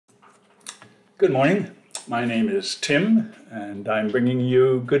Good morning. My name is Tim, and I'm bringing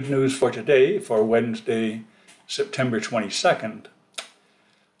you good news for today, for Wednesday, September 22nd.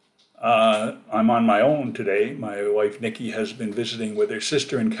 I'm on my own today. My wife Nikki has been visiting with her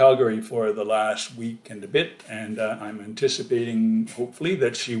sister in Calgary for the last week and a bit, and I'm anticipating, hopefully,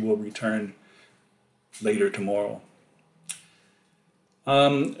 that she will return later tomorrow.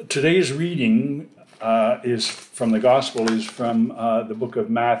 Today's reading is from the Gospel, is from the book of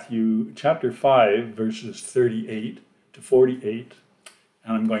Matthew, chapter 5, verses 38 to 48,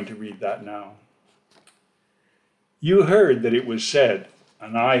 and I'm going to read that now. You heard that it was said,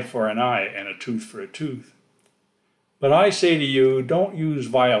 an eye for an eye and a tooth for a tooth. But I say to you, don't use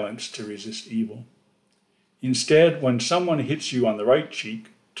violence to resist evil. Instead, when someone hits you on the right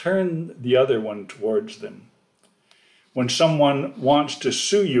cheek, turn the other one towards them. When someone wants to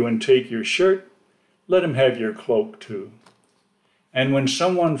sue you and take your shirt, let him have your cloak too. And when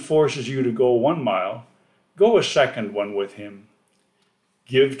someone forces you to go 1 mile, go a second one with him.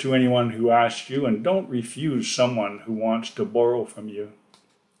 Give to anyone who asks you, and don't refuse someone who wants to borrow from you.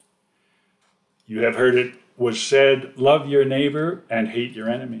 You have heard it was said, love your neighbor and hate your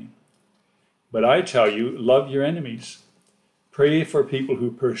enemy. But I tell you, love your enemies. Pray for people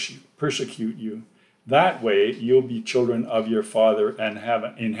who persecute you. That way you'll be children of your Father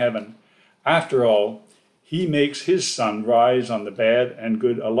in heaven. After all, he makes his sun rise on the bad and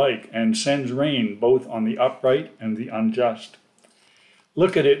good alike, and sends rain both on the upright and the unjust.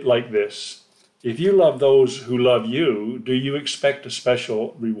 Look at it like this. If you love those who love you, do you expect a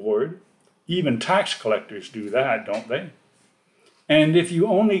special reward? Even tax collectors do that, don't they? And if you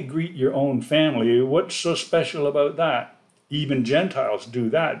only greet your own family, what's so special about that? Even Gentiles do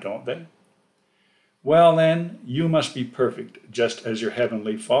that, don't they? Well then, you must be perfect, just as your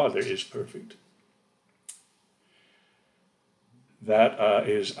heavenly Father is perfect. That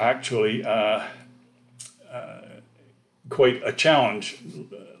is actually quite a challenge.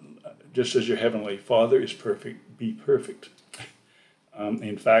 Just as your heavenly Father is perfect, be perfect.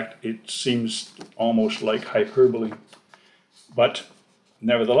 In fact, it seems almost like hyperbole, but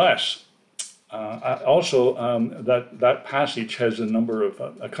nevertheless, that passage has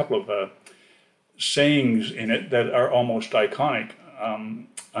a couple of sayings in it that are almost iconic.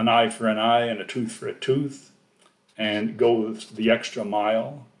 An eye for an eye and a tooth for a tooth, and go the extra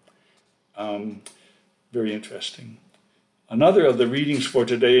mile. Very interesting. Another of the readings for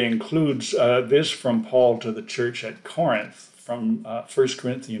today includes this from Paul to the church at Corinth, from 1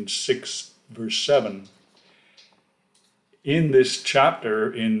 Corinthians 6, verse 7. In this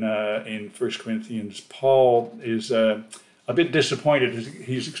chapter in 1 Corinthians, Paul is a bit disappointed.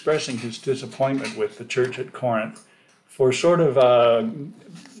 He's expressing his disappointment with the church at Corinth for sort of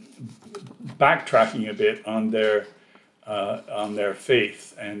backtracking a bit on their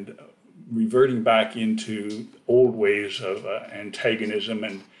faith and reverting back into old ways of antagonism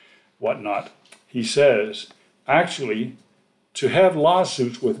and whatnot. He says, actually, to have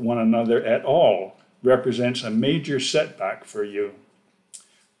lawsuits with one another at all represents a major setback for you.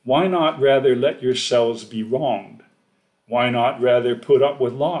 Why not rather let yourselves be wronged? Why not rather put up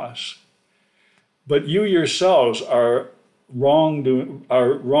with loss? But you yourselves are wronging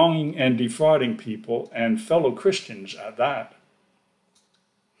and defrauding people, and fellow Christians at that.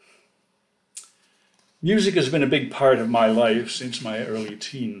 Music has been a big part of my life since my early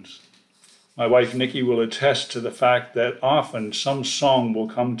teens. My wife Nikki will attest to the fact that often some song will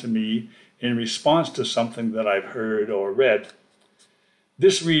come to me in response to something that I've heard or read.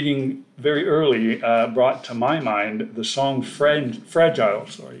 This reading very early brought to my mind the song Fragile,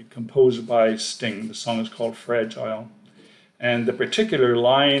 composed by Sting. The song is called Fragile. And the particular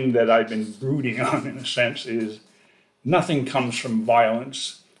line that I've been brooding on, in a sense, is, nothing comes from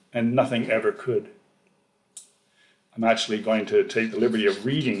violence and nothing ever could. I'm actually going to take the liberty of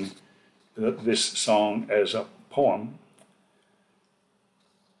reading this song as a poem.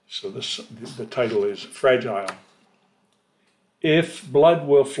 So the title is Fragile. If blood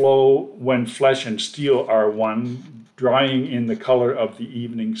will flow when flesh and steel are one, drying in the color of the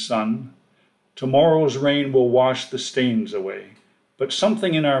evening sun, tomorrow's rain will wash the stains away, but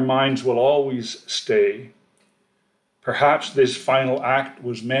something in our minds will always stay. Perhaps this final act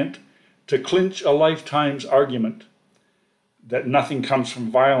was meant to clinch a lifetime's argument that nothing comes from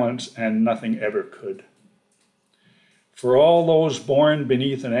violence and nothing ever could. For all those born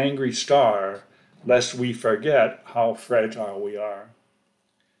beneath an angry star, lest we forget how fragile we are.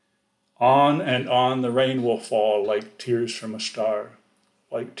 On and on the rain will fall like tears from a star,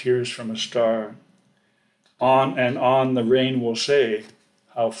 like tears from a star. On and on the rain will say,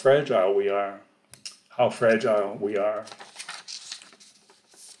 how fragile we are, how fragile we are.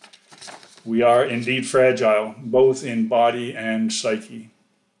 We are indeed fragile, both in body and psyche.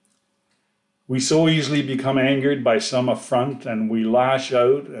 We so easily become angered by some affront and we lash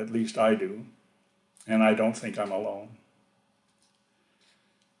out, at least I do, and I don't think I'm alone.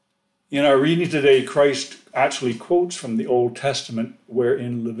 In our reading today, Christ actually quotes from the Old Testament, where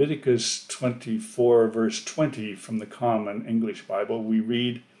in Leviticus 24, verse 20 from the Common English Bible, we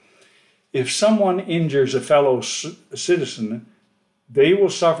read, "If someone injures a fellow citizen, they will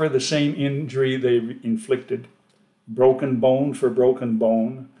suffer the same injury they inflicted, broken bone for broken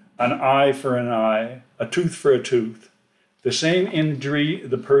bone, an eye for an eye, a tooth for a tooth. The same injury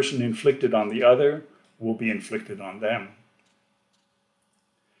the person inflicted on the other will be inflicted on them."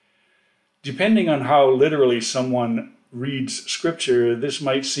 Depending on how literally someone reads Scripture, this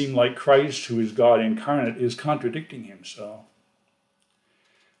might seem like Christ, who is God incarnate, is contradicting himself.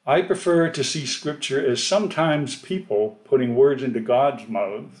 I prefer to see Scripture as sometimes people putting words into God's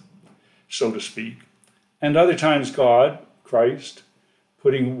mouth, so to speak, and other times God, Christ,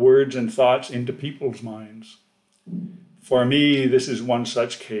 putting words and thoughts into people's minds. For me, this is one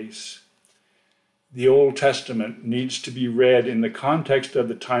such case. The Old Testament needs to be read in the context of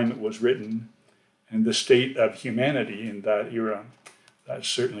the time it was written and the state of humanity in that era. That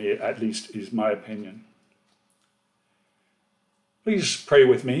certainly, at least, is my opinion. Please pray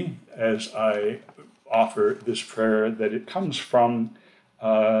with me as I offer this prayer, that it comes from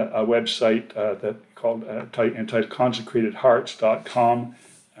a website entitled consecratedhearts.com,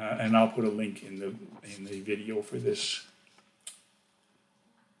 and I'll put a link in the video for this.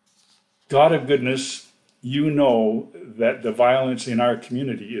 God of goodness, you know that the violence in our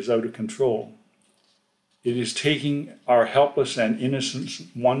community is out of control. It is taking our helpless and innocent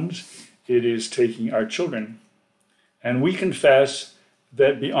ones. It is taking our children. And we confess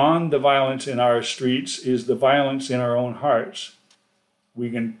that beyond the violence in our streets is the violence in our own hearts.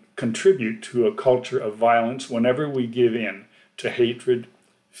 We can contribute to a culture of violence whenever we give in to hatred,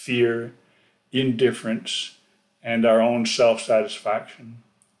 fear, indifference, and our own self-satisfaction.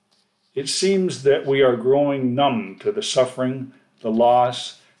 It seems that we are growing numb to the suffering, the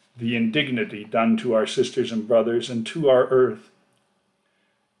loss, the indignity done to our sisters and brothers and to our earth.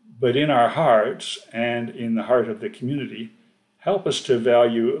 But in our hearts and in the heart of the community, help us to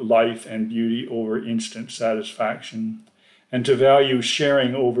value life and beauty over instant satisfaction, and to value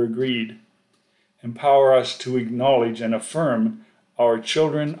sharing over greed. Empower us to acknowledge and affirm our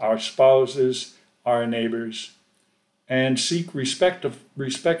children, our spouses, our neighbors, and seek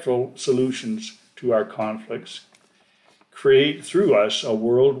respectful solutions to our conflicts. Create through us a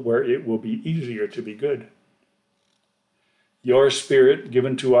world where it will be easier to be good. Your Spirit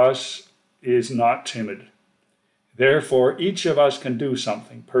given to us is not timid. Therefore, each of us can do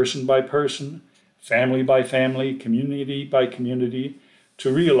something, person by person, family by family, community by community,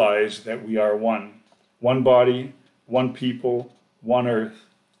 to realize that we are one body, one people, one earth.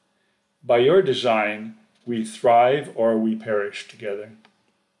 By your design, we thrive or we perish together.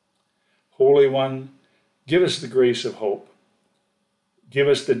 Holy One, give us the grace of hope. Give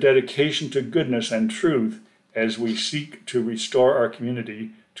us the dedication to goodness and truth as we seek to restore our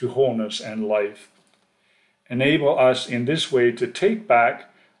community to wholeness and life. Enable us in this way to take back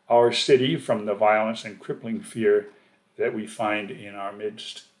our city from the violence and crippling fear that we find in our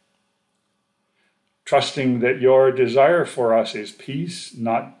midst. Trusting that your desire for us is peace,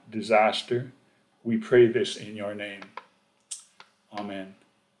 not disaster, we pray this in your name. Amen.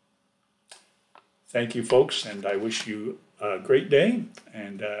 Thank you, folks, and I wish you a great day,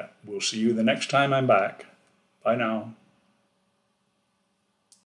 and we'll see you the next time I'm back. Bye now.